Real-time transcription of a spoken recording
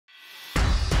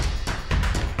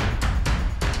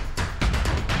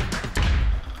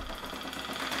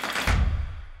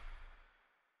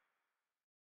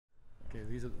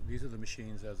These are the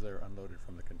machines as they're unloaded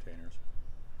from the containers.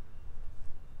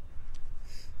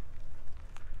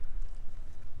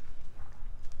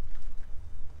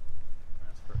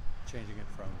 Changing it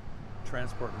from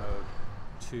transport mode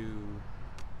to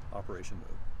operation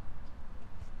mode.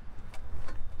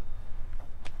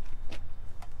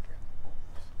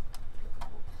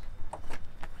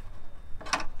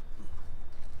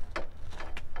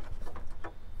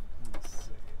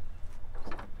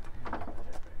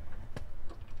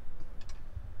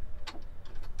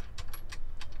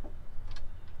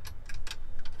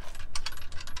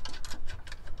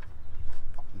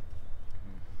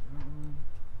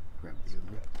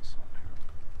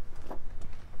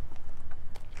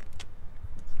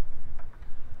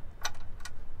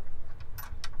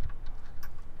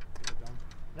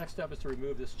 Next step is to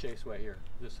remove this chaseway here,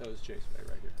 this hose chaseway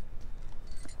right here.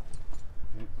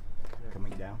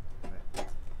 Coming down. Okay.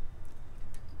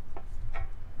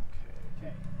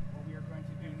 What we are going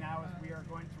to do now is we are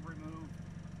going to remove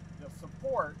the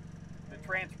support, the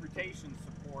transportation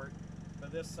support for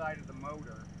this side of the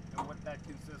motor. And what that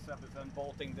consists of is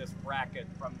unbolting this bracket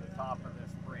from the top of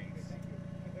this brace.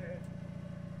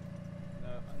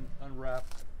 Unwrap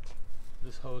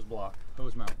this hose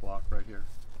mount block right here.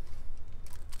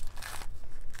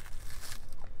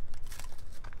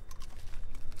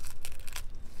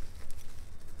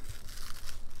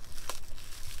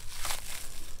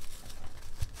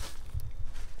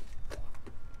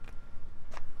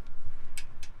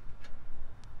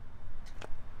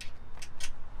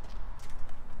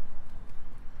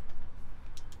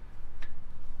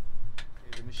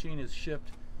 The machine is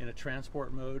shipped in a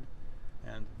transport mode,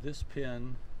 and this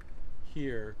pin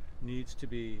here needs to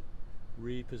be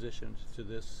repositioned to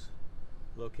this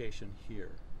location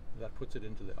here. That puts it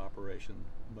into the operation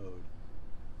mode.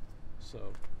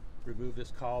 So remove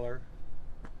this collar,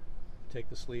 take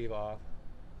the sleeve off,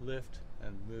 lift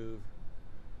and move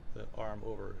the arm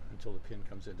over until the pin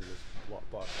comes into this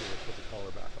box here. Put the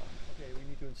collar back on. Okay, we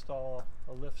need to install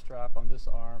a lift strap on this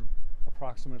arm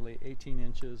approximately 18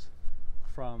 inches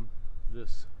from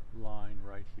this line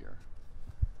right here.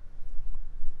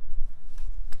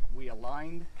 We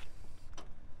aligned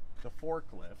the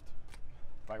forklift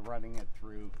by running it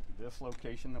through this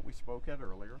location that we spoke at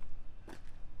earlier,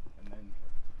 and then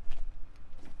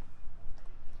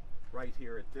right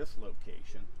here at this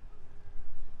location,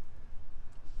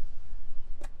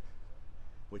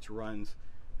 which runs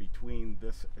between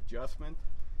this adjustment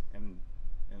and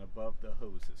above the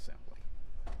hose assembly.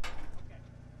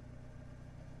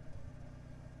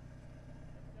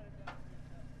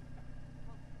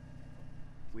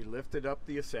 We lifted up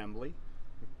the assembly.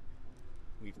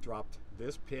 We've dropped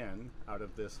this pin out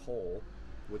of this hole,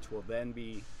 which will then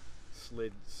be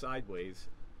slid sideways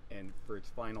and for its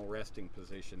final resting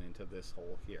position into this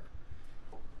hole here.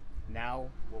 Now,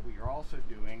 what we are also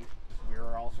doing, we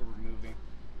are also removing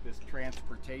this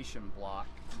transportation block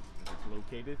that is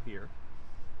located here,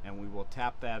 and we will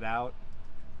tap that out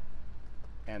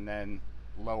and then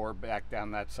lower back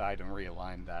down that side and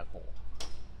realign that hole.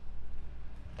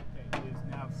 Okay, it is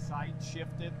now side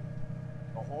shifted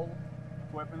the whole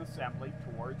equipment assembly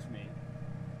towards me.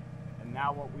 And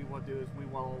now what we will do is we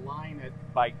will align it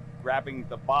by grabbing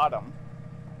the bottom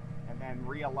and then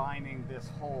realigning this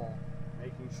hole,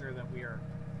 making sure that we are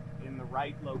in the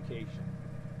right location.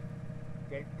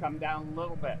 Okay, come down a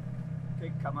little bit.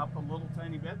 Okay, come up a little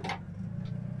tiny bit.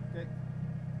 Okay,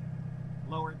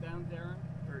 lower it down, Darren,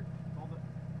 or hold it.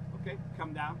 Okay,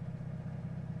 come down.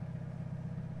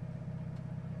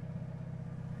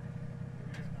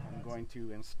 I'm going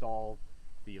to install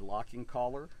the locking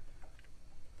collar,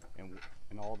 and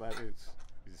all that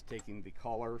is taking the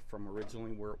collar from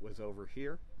originally where it was over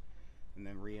here and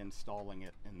then reinstalling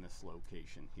it in this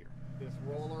location here. This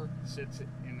roller sits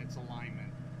in its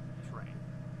alignment tray.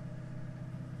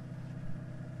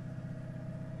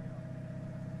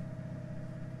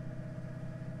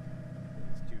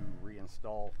 Is to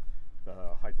reinstall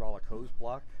the hydraulic hose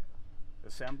block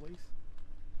assemblies.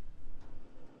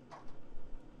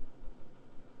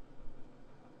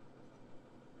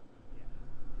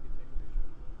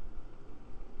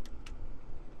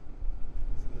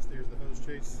 There's the hose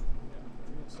chase.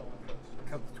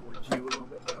 Comes towards you a little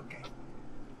bit. Okay.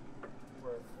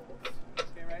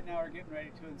 Okay, right now we're getting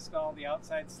ready to install the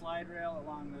outside slide rail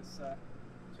along this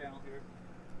channel here.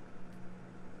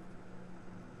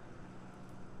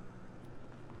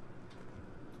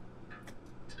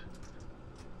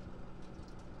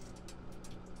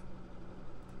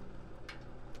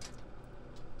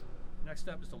 Next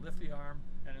step is to lift the arm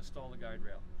and install the guide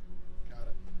rail. Got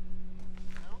it.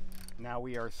 Now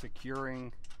we are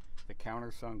securing the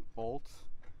countersunk bolts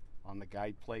on the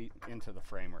guide plate into the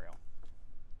frame rail.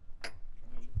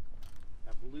 We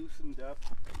have loosened up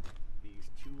these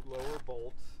two lower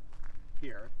bolts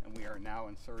here, and we are now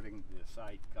inserting the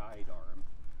side guide arm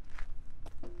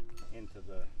into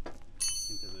this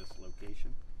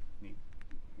location. Need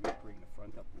to bring the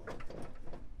front up a little.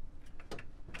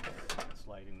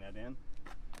 Sliding that in,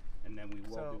 and then we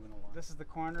will do an align. This is the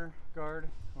corner guard.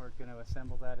 We're going to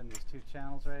assemble that in these two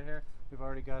channels right here. We've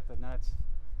already got the nuts,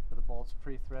 or the bolts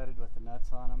pre-threaded with the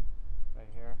nuts on them right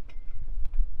here.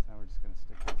 So now we're just going to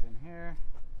stick these in here.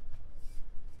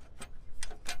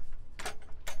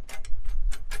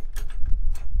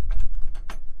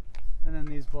 And then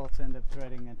these bolts end up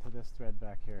threading into this thread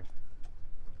back here.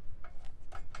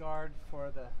 Guard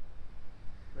for the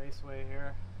raceway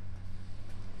here.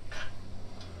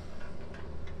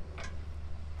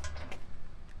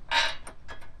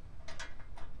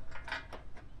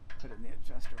 Put in the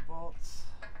adjuster bolts.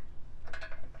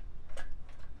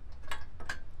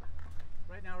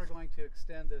 Right now we're going to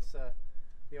extend this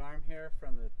the arm here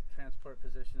from the transport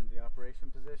position to the operation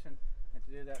position. And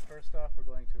to do that, first off, we're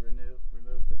going to remove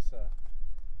this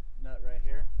nut right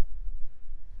here.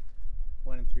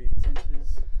 1 3/8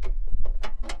 inches.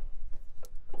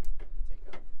 Take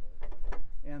out the bolt.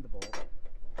 And the bolt.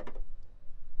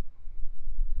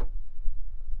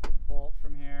 Bolt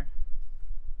from here.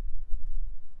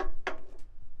 Go ahead.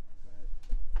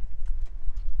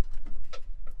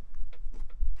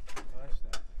 Push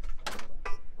that.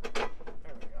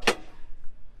 There we go.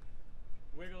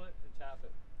 Wiggle it and tap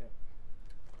it. Yep.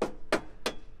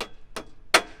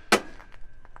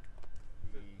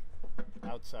 The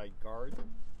outside guard.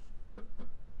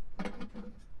 Gotta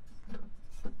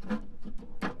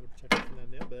protect it from that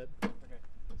nail bed. Okay.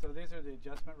 So these are the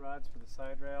adjustment rods for the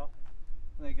side rail.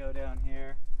 And they go down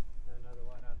here. And another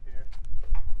one up here.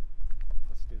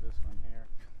 Let's do this one here.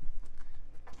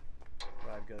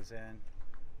 Rod goes in.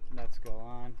 Nuts go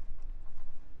on.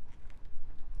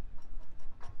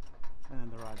 And then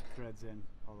the rod threads in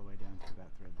all the way down to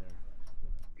that thread there.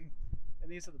 And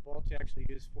these are the bolts you actually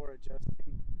use for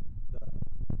adjusting the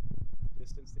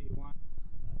distance that you want.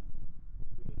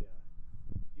 We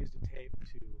used a tape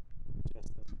to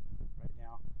adjust them right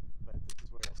now, but this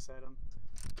is where I'll set them.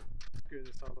 Screw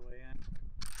this all the way in.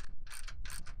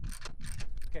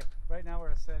 Okay, right now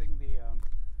we're setting the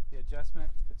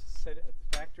adjustment. It's set at the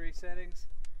factory settings.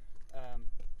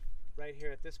 Right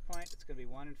here at this point, it's going to be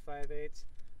 1 5/8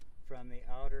 from the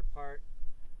outer part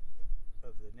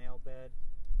of the nail bed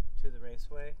to the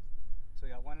raceway. So we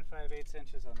got 1 5/8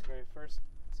 inches on the very first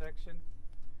section.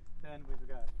 Then we've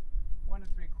got 1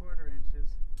 3/4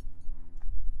 inches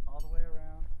all the way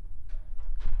around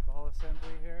the whole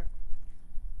assembly here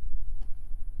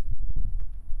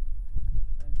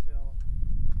until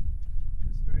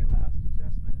this very last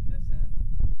adjustment at this end.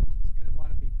 It's going to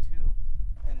want to be 2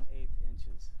 1/8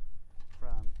 inches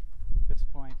from this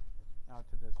point out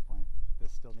to this point.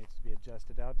 This still needs to be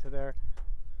adjusted out to there,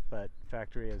 but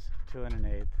factory is 2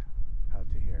 1/8 out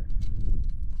to here.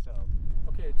 So,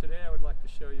 Okay, today I would like to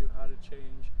show you how to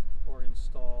change or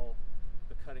install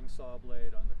the cutting saw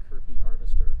blade on the Kirpy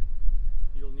harvester.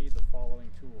 You'll need the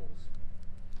following tools.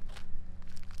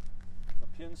 A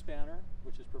pin spanner,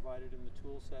 which is provided in the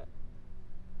tool set,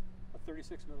 a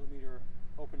 36mm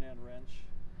open-end wrench,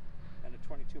 and a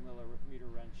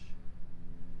 22mm wrench.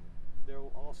 There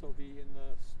will also be in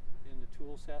the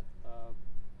tool set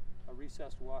a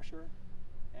recessed washer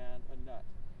and a nut.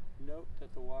 Note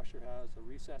that the washer has a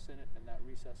recess in it, and that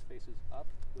recess faces up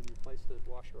when you place the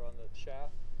washer on the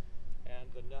shaft,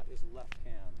 and the nut is left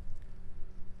hand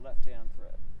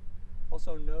thread.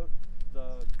 Also note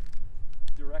the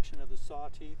direction of the saw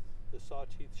teeth. The saw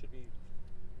teeth should be,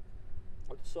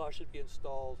 or the saw should be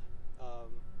installed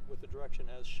with the direction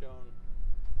as shown.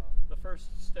 The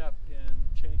first step in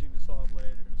changing the saw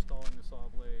blade or installing the saw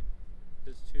blade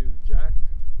is to jack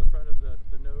the front of the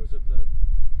nose of the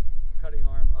cutting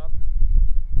arm up,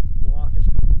 block it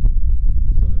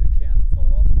so that it can't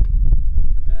fall,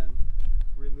 and then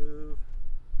remove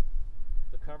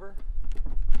the cover.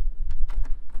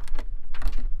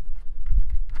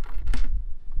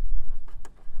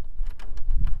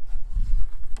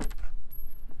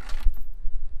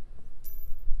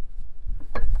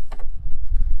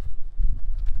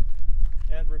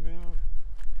 And remove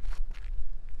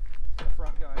the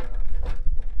front guide arm.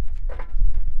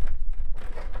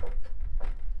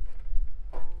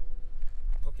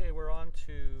 Okay, we're on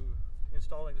to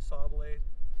installing the saw blade.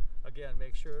 Again,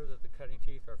 make sure that the cutting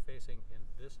teeth are facing in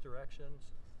this direction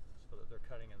so that they're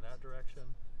cutting in that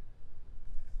direction.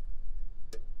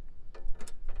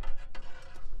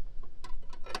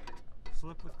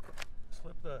 Slip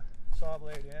the saw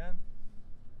blade in.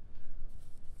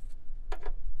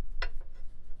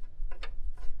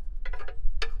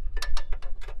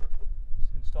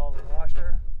 Install the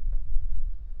washer.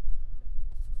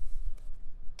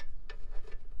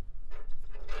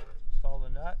 Install the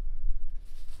nut.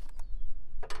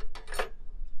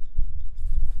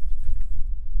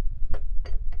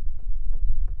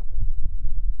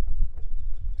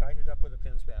 Tighten it up with a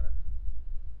pin spanner.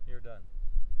 You're done.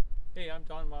 Hey, I'm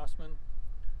Don Mossman,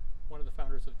 one of the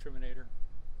founders of Triminator.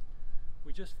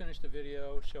 We just finished a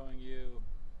video showing you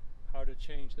how to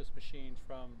change this machine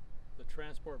from the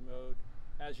transport mode,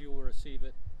 as you will receive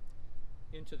it,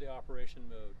 into the operation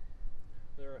mode.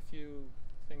 There are a few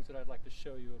things that I'd like to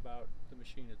show you about the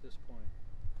machine at this point.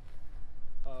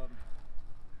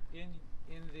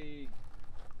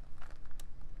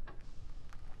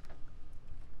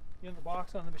 In the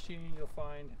box on the machine, you'll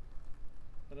find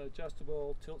an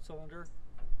adjustable tilt cylinder,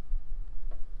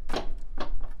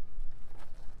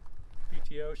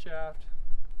 PTO shaft,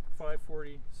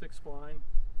 540 spline,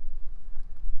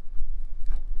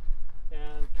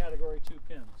 and category 2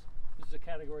 pins. This is a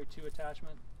category 2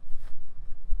 attachment.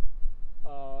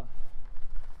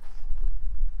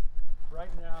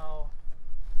 Right now,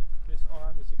 this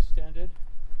arm is extended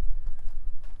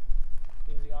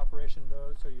in the operation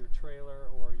mode, so your trailer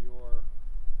or your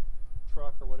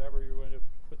truck or whatever you're going to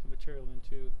put the material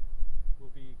into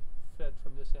will be fed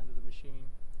from this end of the machine.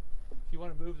 If you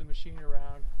want to move the machine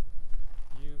around,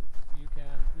 you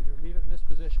can either leave it in this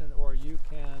position, or you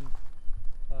can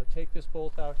take this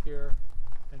bolt out here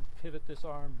and pivot this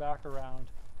arm back around,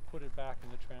 put it back in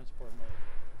the transport mode.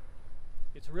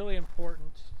 It's really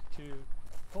important to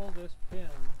pull this pin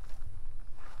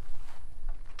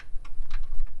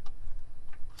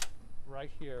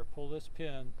right here, pull this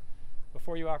pin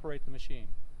before you operate the machine.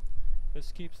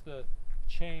 This keeps the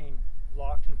chain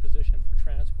locked in position for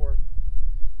transport.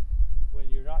 When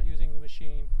you're not using the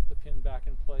machine, put the pin back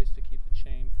in place to keep the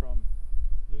chain from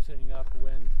loosening up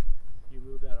when you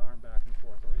move that arm back and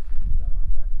forth, or if you move that arm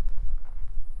back and forth.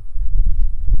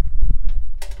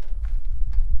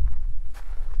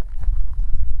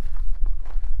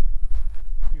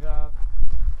 You have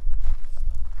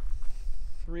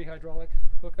 3 hydraulic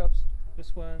hookups.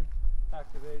 This one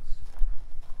activates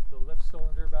the lift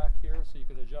cylinder back here, so you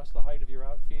can adjust the height of your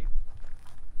outfeed.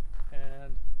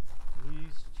 And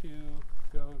these 2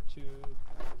 go to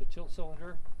the tilt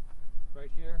cylinder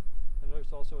right here, and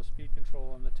there's also a speed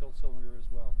control on the tilt cylinder as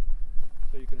well,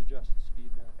 so you can adjust the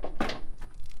speed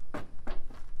there.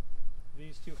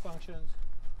 These 2 functions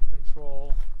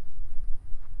control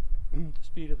the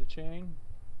speed of the chain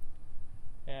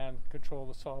and control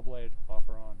the saw blade off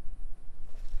or on.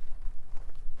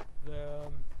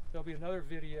 There'll be another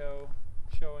video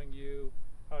showing you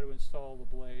how to install the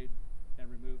blade and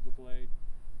remove the blade,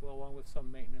 well, along with some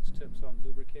maintenance tips on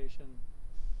lubrication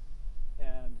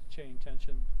and chain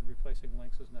tension and replacing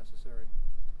links as necessary.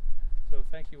 So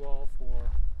thank you all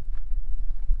for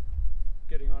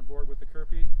getting on board with the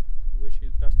Kirpy. Wish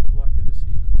you the best of luck in this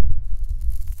season.